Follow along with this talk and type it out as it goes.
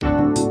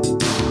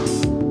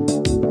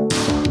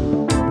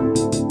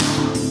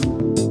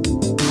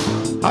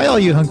Hi, all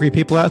you hungry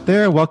people out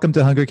there. Welcome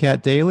to Hungry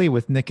Cat Daily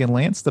with Nick and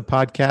Lance, the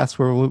podcast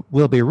where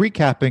we'll be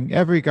recapping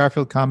every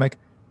Garfield comic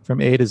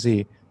from A to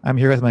Z. I'm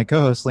here with my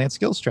co-host, Lance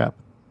Gilstrap.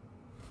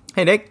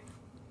 Hey, Nick.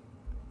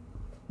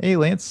 Hey,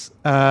 Lance.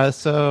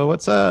 So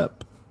what's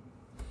up?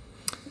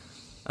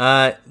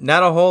 Not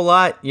a whole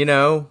lot,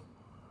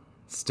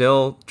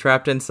 still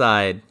trapped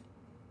inside.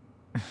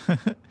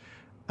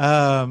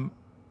 There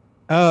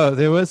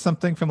was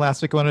something from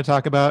last week I wanted to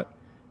talk about.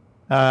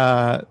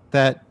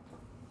 That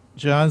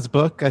John's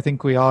book, I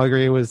think we all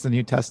agree, was the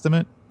New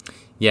Testament.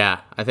 Yeah,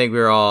 I think we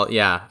were all,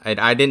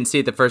 I didn't see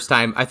it the first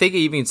time. I think it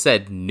even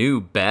said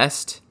new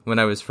best when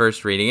I was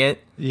first reading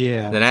it.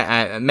 Yeah. Then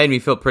it made me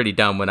feel pretty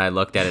dumb when I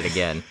looked at it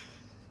again.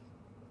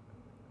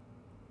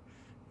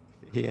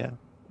 Yeah.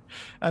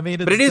 I mean,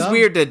 but it is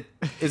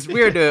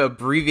weird to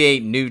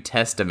abbreviate New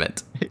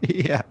Testament.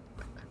 Yeah.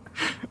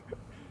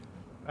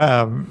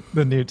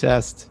 The New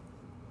Test.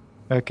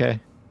 Okay.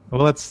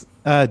 Well, let's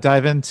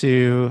dive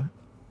into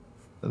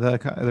the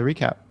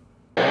recap.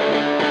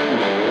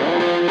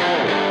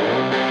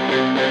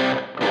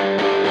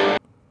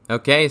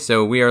 Okay,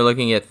 so we are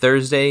looking at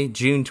Thursday,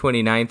 June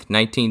 29th,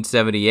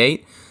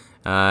 1978.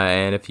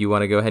 And if you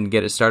want to go ahead and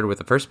get it started with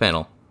the first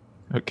panel.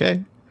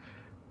 Okay.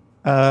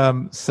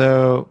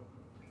 So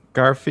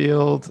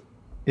Garfield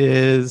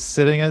is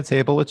sitting at a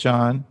table with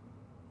John.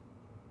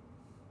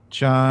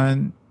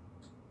 John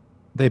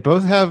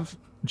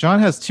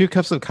has 2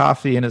 cups of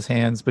coffee in his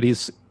hands, but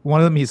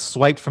one of them he's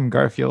swiped from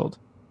Garfield.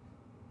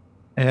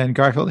 And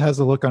Garfield has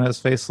a look on his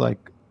face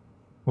like,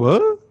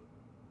 what?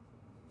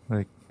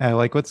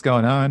 Like what's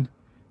going on?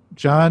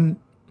 John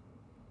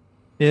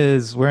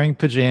is wearing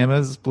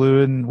pajamas,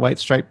 blue and white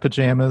striped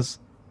pajamas.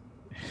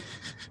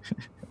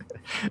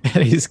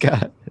 And he's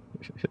got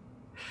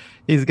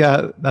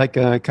like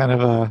a kind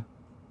of a,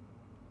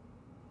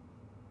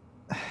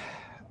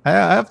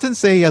 I often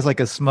say he has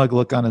like a smug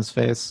look on his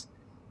face.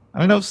 I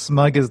don't know if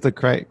smug is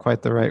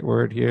quite the right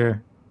word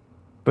here,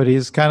 but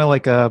he's kind of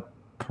like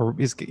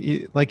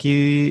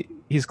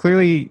he's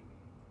clearly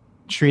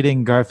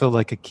treating Garfield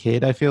like a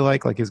kid. I feel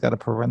like he's got a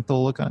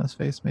parental look on his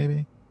face.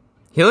 Maybe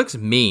he looks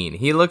mean.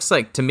 He looks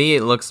like, to me,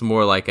 it looks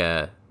more like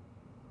the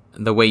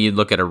way you'd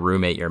look at a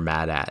roommate you're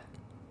mad at.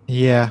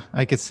 Yeah,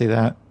 I could see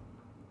that.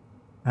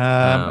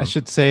 I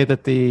should say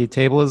that the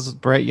table is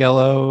bright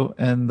yellow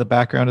and the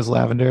background is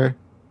lavender.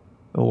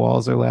 The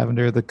walls are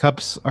lavender. The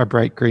cups are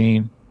bright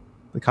green.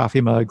 The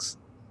coffee mugs.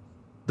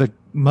 The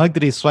mug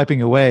that he's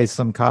swiping away,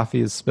 some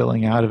coffee is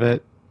spilling out of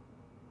it,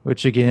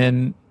 which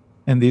again,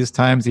 in these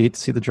times, you hate to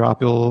see the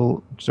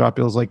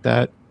dropules like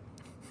that.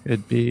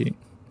 It'd be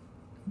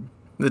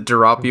the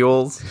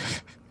dropules.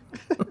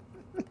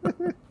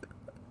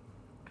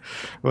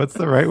 What's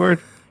the right word?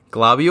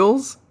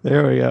 Globules?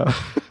 There we go.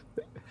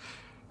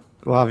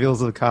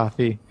 Globules of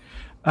coffee.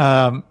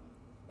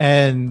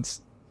 And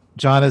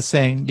John is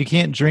saying, you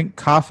can't drink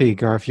coffee,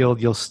 Garfield.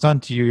 You'll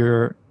stunt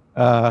your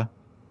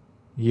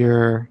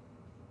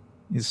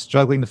he's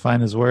struggling to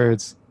find his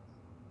words.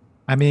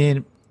 I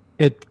mean,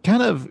 it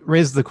kind of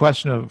raises the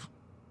question of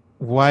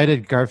why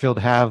did Garfield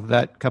have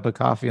that cup of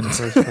coffee in the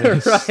first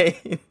place?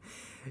 Right.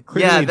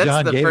 Clearly, yeah, that's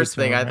John the first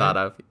thing him, I right? thought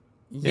of.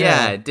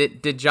 Yeah.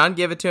 Did John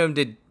give it to him?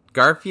 Did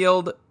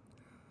Garfield?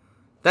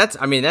 That's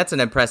an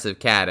impressive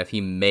cat if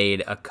he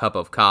made a cup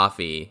of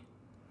coffee.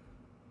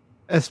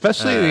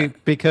 Especially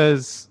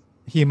because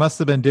he must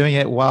have been doing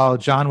it while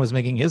John was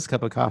making his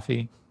cup of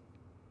coffee.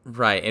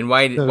 Right. And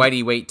why did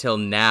he wait till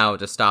now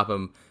to stop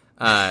him?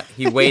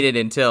 He waited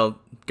until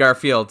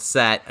Garfield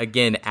sat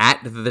again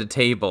at the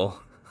table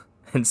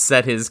and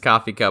set his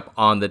coffee cup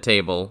on the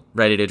table,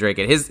 ready to drink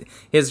it.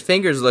 His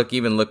fingers look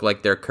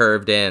like they're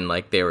curved in,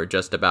 like they were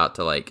just about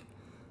to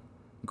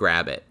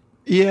grab it.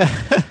 Yeah.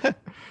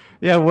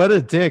 Yeah, what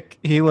a dick.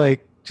 He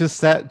just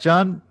sat.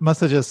 John must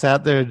have just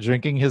sat there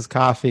drinking his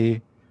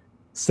coffee,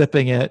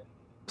 sipping it,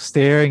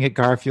 staring at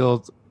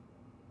Garfield,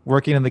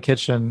 working in the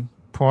kitchen,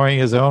 pouring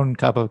his own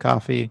cup of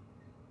coffee,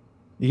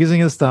 using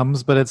his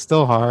thumbs, but it's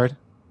still hard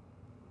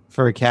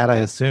for a cat, I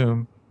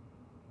assume.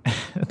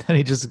 And then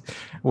he just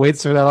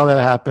waits for all that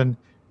to happen,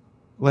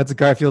 lets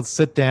Garfield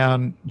sit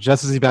down.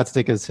 Just as he's about to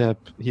take his sip,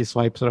 he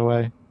swipes it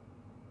away.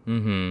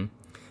 Mm-hmm. And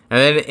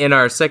then in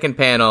our second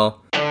panel,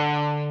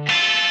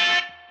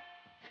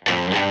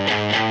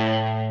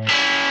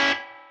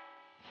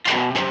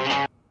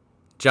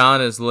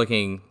 John is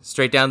looking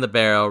straight down the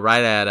barrel,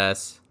 right at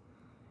us.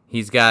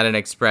 He's got an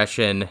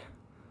expression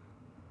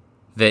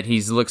that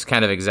he looks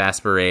kind of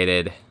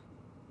exasperated,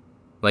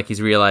 like he's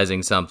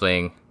realizing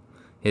something.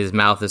 His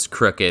mouth is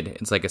crooked.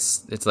 It's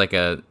like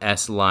a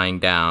S lying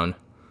down.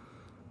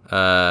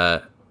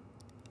 And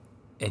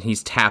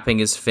he's tapping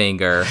his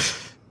finger.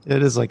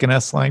 It is like an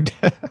S lying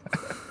down.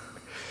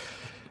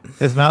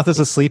 His mouth is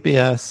a sleepy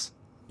S.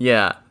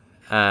 Yeah.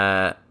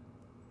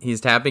 He's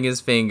tapping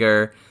his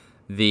finger.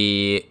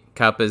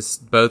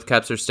 Both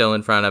cups are still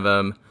in front of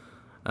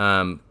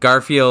him.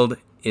 Garfield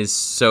is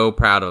so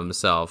proud of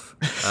himself.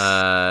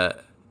 I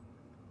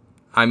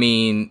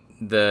mean,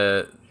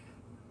 the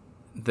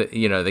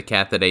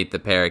cat that ate the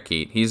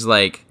parakeet. He's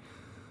like,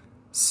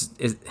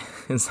 Is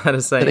that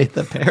a saying? That ate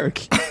the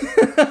parakeet.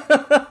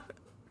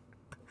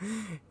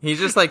 He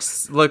just like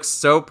looks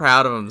so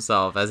proud of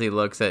himself as he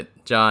looks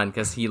at John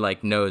because he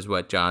like knows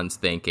what John's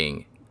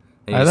thinking.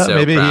 And I he's thought so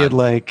maybe proud. he had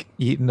like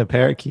eaten a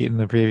parakeet in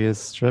the previous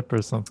strip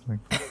or something.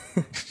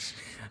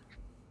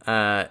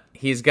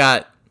 He's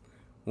got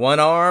one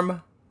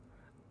arm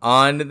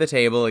on the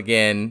table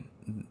again,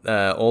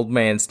 old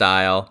man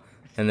style,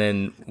 and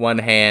then one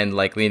hand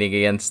like leaning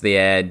against the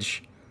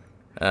edge.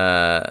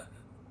 Yeah.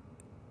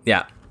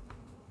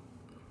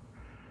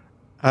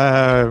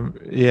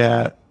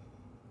 Yeah.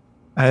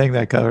 I think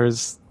that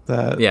covers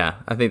that. Yeah,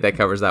 I think that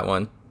covers that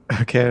one.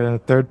 Okay, the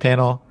third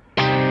panel.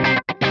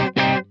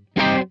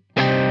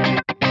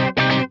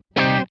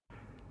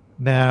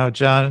 Now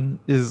John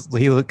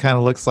kind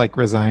of looks like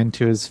resigned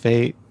to his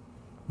fate.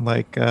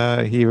 Like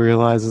he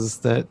realizes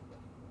that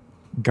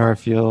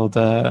Garfield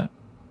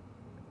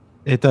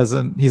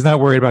he's not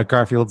worried about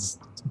Garfield's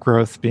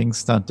growth being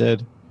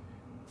stunted.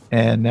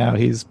 And now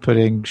he's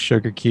putting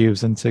sugar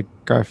cubes into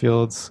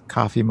Garfield's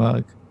coffee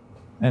mug.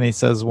 And he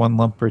says 1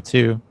 lump or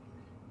 2.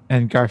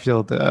 And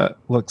Garfield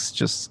looks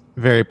just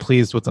very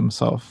pleased with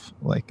himself.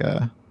 Like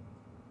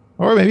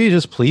or maybe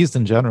just pleased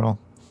in general.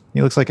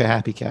 He looks like a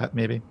happy cat,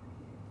 maybe.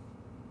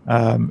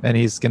 And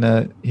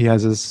he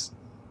has his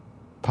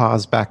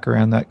paws back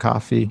around that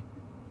coffee.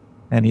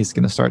 And he's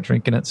going to start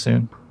drinking it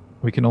soon.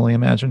 We can only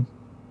imagine.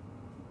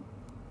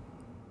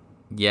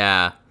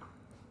 Yeah.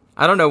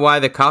 I don't know why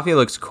the coffee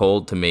looks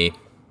cold to me.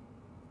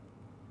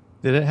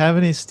 Did it have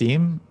any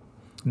steam?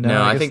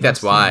 No, I think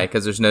that's why,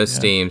 because there's no Yeah.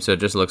 steam, so it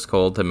just looks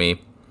cold to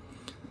me.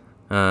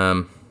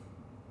 John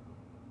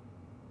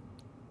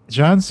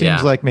seems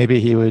Yeah. like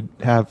maybe he would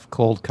have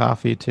cold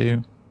coffee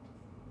too.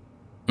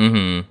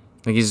 Mm-hmm.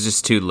 Like he's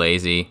just too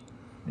lazy.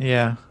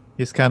 Yeah,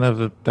 he's kind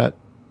of that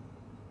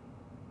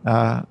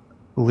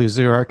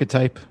loser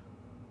archetype,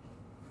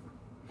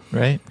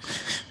 right?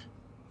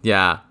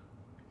 Yeah.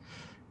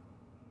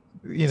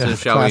 You know, So the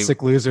shall we-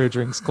 classic loser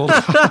drinks cold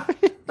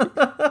coffee.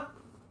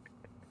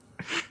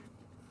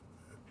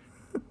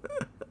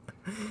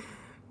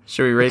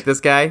 Should we rate this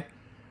guy?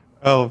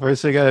 Oh,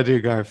 first we gotta do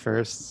Gar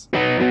first.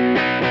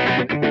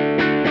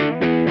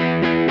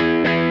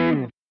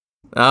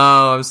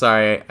 Oh, I'm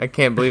sorry. I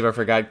can't believe I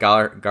forgot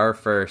Gar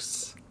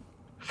first.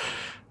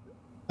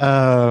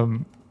 I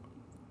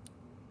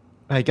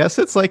guess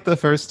it's like the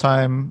first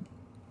time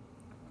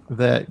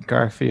that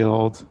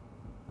Garfield.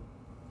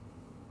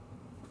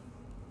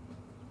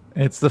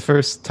 It's the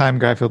first time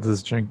Garfield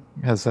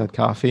has had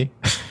coffee.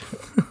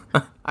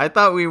 I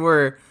thought we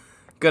were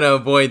gonna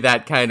avoid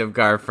that kind of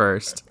Gar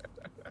first.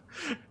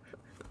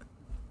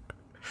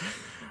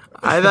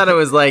 I thought it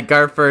was like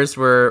Gar first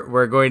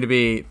were going to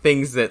be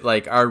things that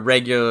like are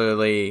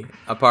regularly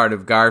a part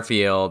of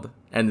Garfield,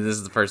 and this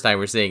is the first time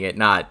we're seeing it.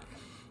 Not,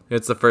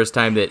 it's the first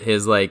time that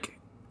his like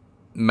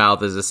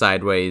mouth is a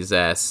sideways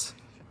S.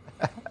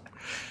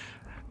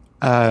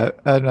 An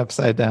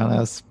upside down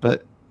S,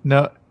 but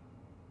no,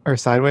 or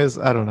sideways.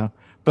 I don't know,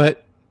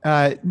 but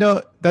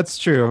no, that's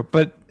true.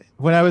 But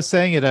when I was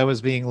saying it, I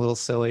was being a little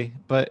silly.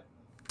 But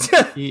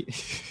he,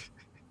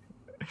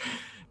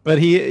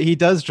 he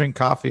does drink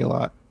coffee a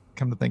lot.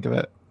 Come to think of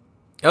it.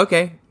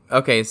 Okay.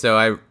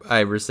 So I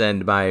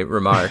rescind my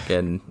remark,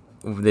 and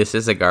this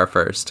is a Gar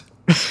first.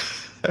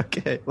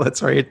 Okay,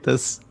 let's rate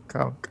this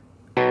comic.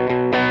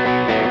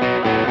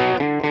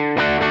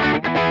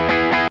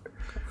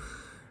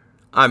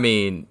 I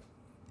mean,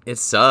 it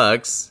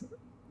sucks.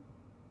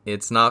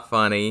 It's not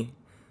funny.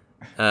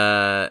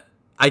 I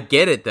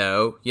get it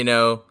though, you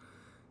know,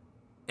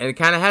 and it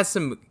kind of has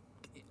some.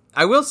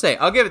 I will say,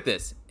 I'll give it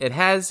this. It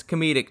has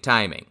comedic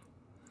timing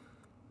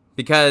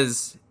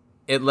because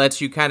it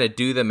lets you kind of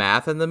do the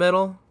math in the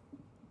middle.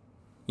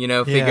 You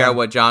know, figure Yeah. out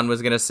what John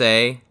was gonna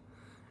say,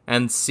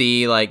 and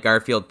see like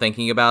Garfield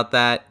thinking about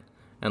that,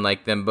 and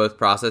like them both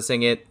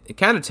processing it. It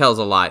kind of tells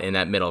a lot in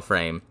that middle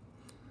frame.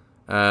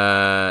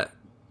 But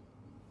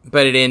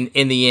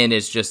in the end,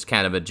 it's just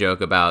kind of a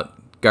joke about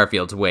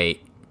Garfield's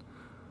weight.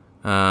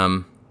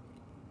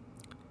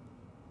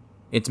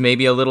 It's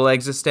maybe a little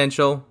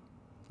existential,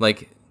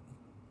 like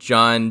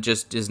John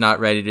just is not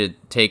ready to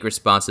take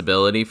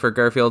responsibility for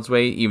Garfield's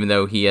weight, even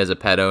though he as a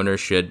pet owner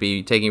should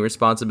be taking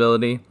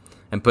responsibility,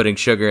 and putting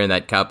sugar in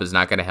that cup is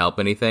not going to help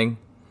anything.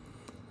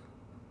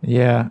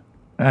 Yeah,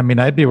 I mean,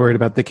 I'd be worried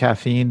about the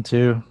caffeine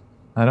too.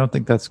 I don't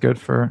think that's good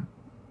for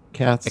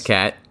cats. A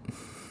cat.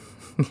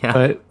 Yeah.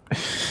 But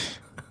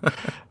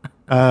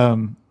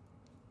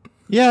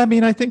yeah, I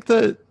mean, I think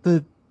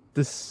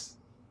this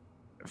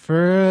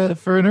for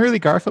an early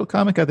Garfield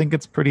comic, I think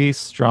it's pretty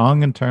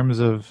strong in terms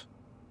of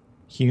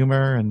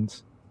humor,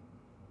 and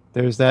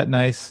there's that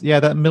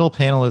that middle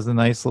panel is a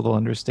nice little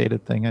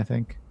understated thing, I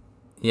think.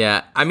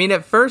 Yeah, I mean,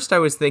 at first I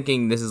was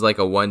thinking this is like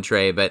a one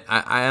tray, but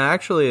I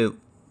actually,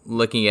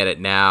 looking at it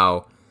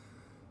now,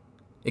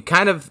 it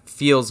kind of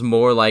feels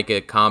more like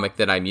a comic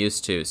that I'm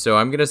used to. So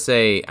I'm gonna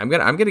say I'm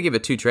gonna give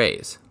it 2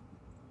 trays.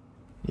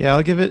 Yeah,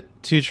 I'll give it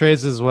 2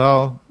 trays as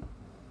well.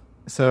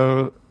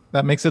 So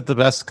that makes it the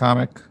best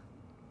comic.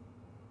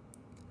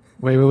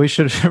 Wait, well, we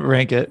should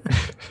rank it.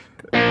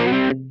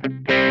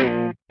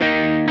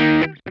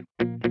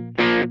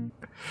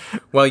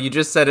 Well, you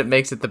just said it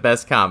makes it the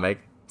best comic,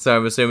 so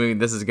I'm assuming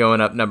this is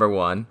going up number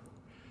 1.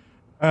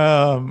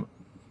 And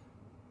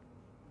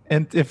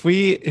if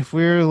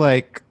we're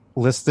like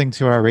listening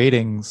to our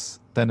ratings,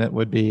 then it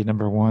would be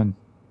number 1.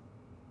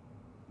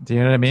 Do you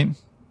know what I mean?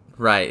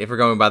 Right, if we're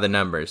going by the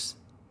numbers.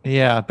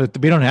 Yeah, but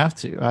we don't have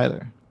to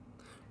either.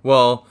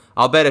 Well,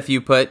 I'll bet if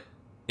you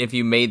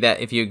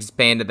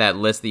expanded that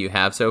list that you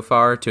have so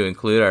far to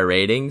include our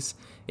ratings,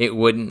 it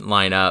wouldn't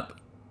line up.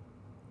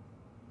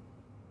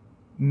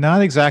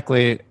 Not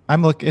exactly.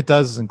 It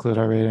does include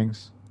our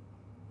ratings.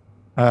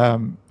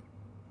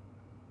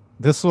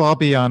 This will all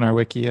be on our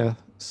Wikia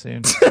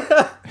soon.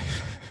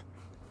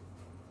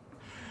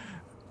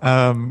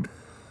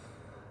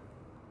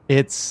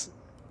 It's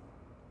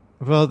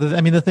well.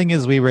 The thing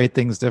is, we rate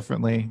things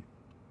differently.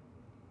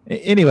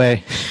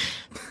 Anyway,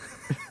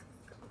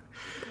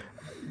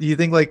 do you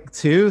think like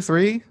 2,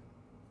 3?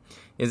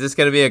 Is this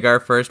going to be a Gar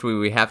first?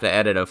 We have to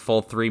edit a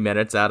full 3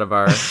 minutes out of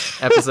our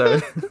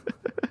episode.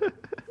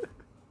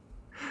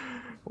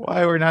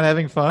 Why, we're not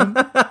having fun?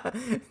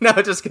 No,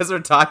 just because we're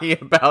talking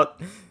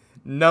about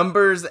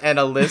numbers and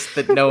a list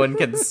that no one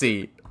can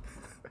see.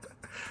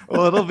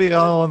 Well, it'll be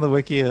all on the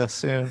Wikia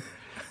soon.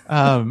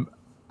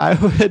 I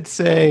would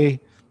say,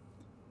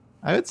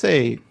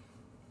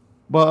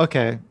 well,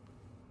 okay.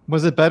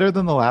 Was it better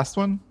than the last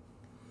one?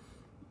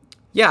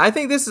 Yeah, I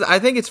think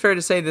it's fair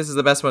to say this is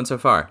the best one so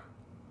far.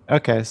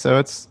 Okay, so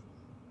it's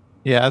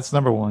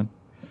number 1.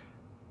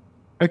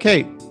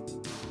 Okay.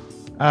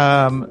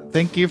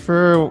 Thank you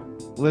for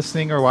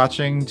listening or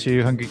watching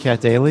to Hungry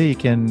Cat Daily. You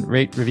can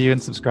rate, review, and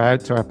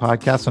subscribe to our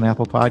podcast on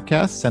Apple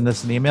Podcasts. Send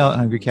us an email at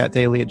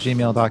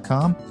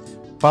hungrycatdaily@gmail.com.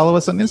 Follow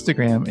us on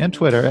Instagram and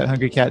Twitter at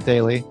Hungry Cat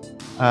Daily.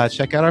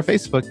 Check out our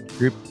Facebook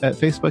group at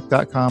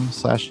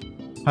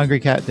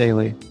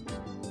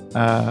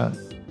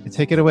facebook.com/hungrycatdaily.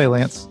 Take it away,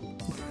 Lance.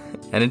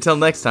 And until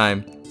next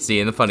time, see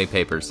you in the funny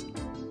papers.